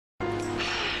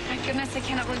goodness, I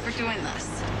cannot believe we're doing this.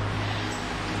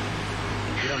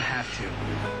 We don't have to.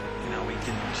 You know, we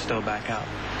can still back out.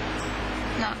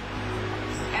 No,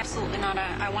 absolutely not.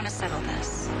 I want to settle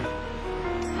this.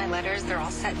 My letters, they're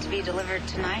all set to be delivered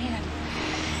tonight,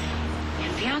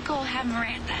 and Bianca will have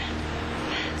Miranda.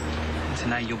 And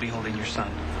tonight you'll be holding your son.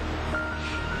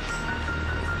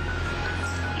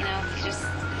 You know, if you just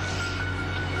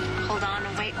hold on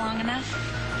and wait long enough,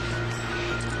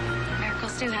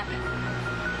 miracles do happen.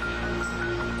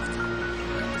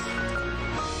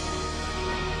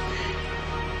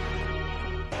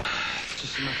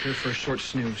 Just enough here for a short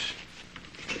snooze.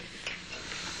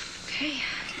 Okay.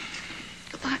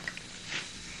 Good luck.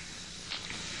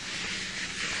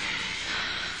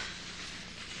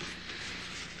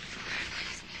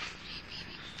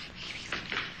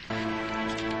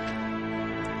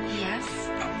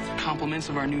 Yes? Compliments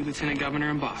of our new lieutenant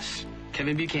governor and boss,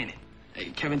 Kevin Buchanan.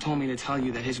 Kevin told me to tell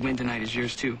you that his win tonight is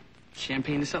yours, too.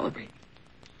 Champagne to celebrate.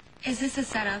 Is this a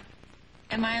setup?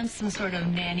 Am I on some sort of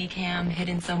nanny cam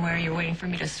hidden somewhere you're waiting for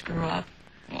me to screw up?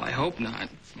 Well, I hope not.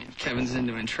 I mean, Kevin's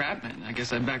into entrapment. I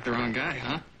guess I backed the wrong guy,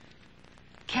 huh?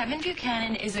 Kevin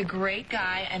Buchanan is a great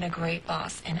guy and a great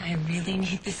boss, and I really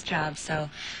need this job, so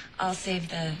I'll save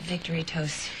the victory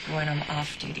toast for when I'm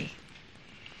off duty.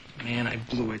 Man, I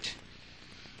blew it.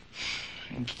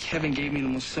 And Kevin gave me the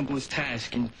most simplest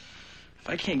task, and if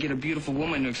I can't get a beautiful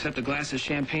woman to accept a glass of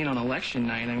champagne on election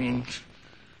night, I mean,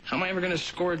 how am I ever going to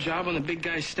score a job on the big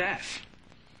guy's staff?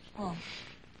 Well,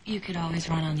 you could always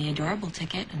run on the adorable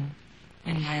ticket and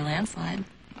win by a landslide.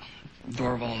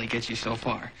 Adorable only gets you so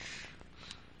far.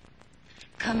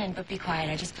 Come in, but be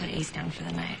quiet. I just put Ace down for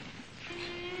the night.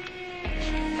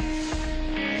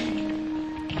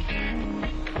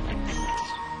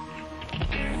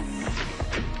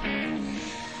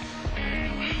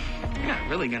 You're not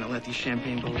really going to let these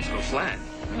champagne bubbles go flat.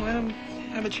 Let them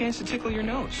have a chance to tickle your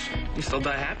nose. You still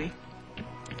die happy.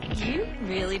 You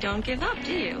really don't give up,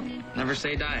 do you? Never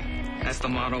say die. That's the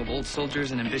motto of old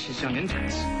soldiers and ambitious young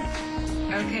interns.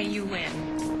 Okay, you win.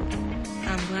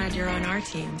 I'm glad you're on our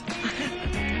team.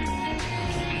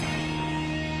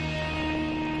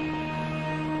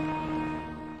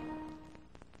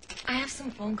 I have some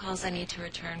phone calls I need to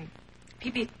return.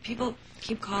 People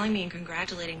keep calling me and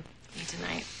congratulating me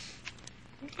tonight.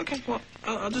 Okay, well,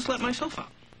 I'll just let myself out.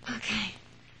 Okay.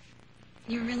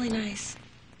 You're really nice.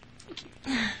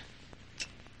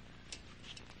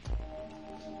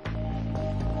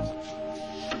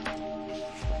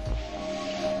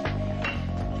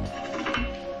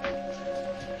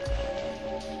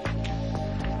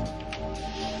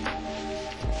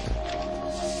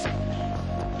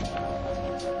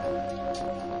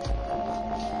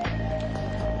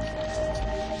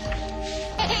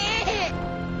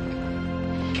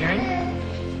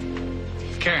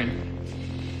 Karen?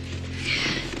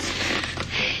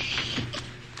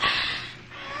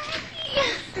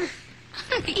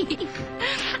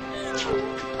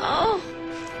 Oh,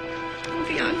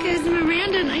 Bianca is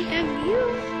Miranda, and I have you.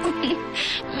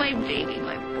 My baby,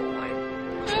 my boy.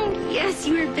 Oh, yes,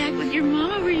 you are back with your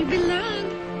mama where you belong.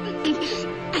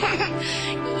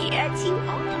 Yes, you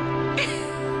are.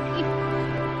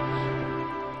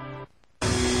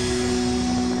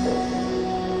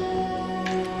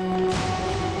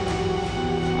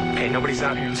 Okay, nobody's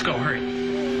out here. Let's go. Hurry.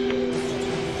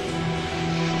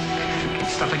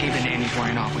 Stuff I gave the nanny's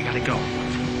wearing off. We gotta go.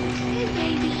 Hey,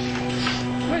 baby.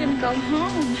 We're gonna go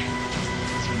home.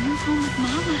 It's your new home with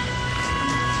Mama.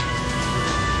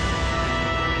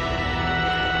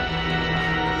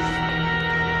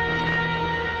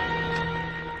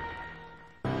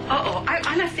 Uh-oh,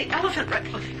 I left the elephant right.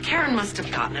 Karen must have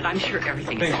gotten it. I'm sure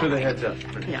everything's Thanks for the all right. heads up.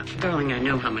 Yeah, darling, I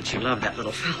know how much you love that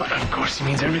little fella. Of course, he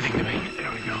means everything to me.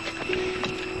 There we go.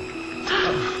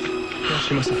 Well,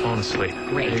 she must have fallen asleep.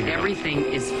 Great, There you go. everything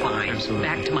is fine. Absolutely.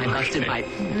 Back to my busted Okay. bite.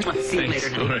 See you Thanks.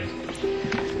 later. All honey. right.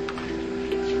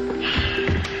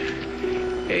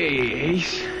 Hey,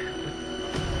 Ace.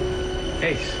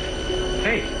 Ace.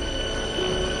 Hey.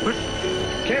 What?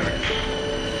 Karen.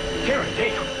 Karen,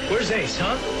 hey. Where's Ace,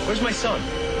 huh? Where's my son?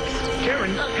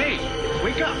 Karen, hey.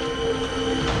 Wake up.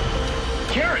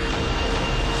 Karen.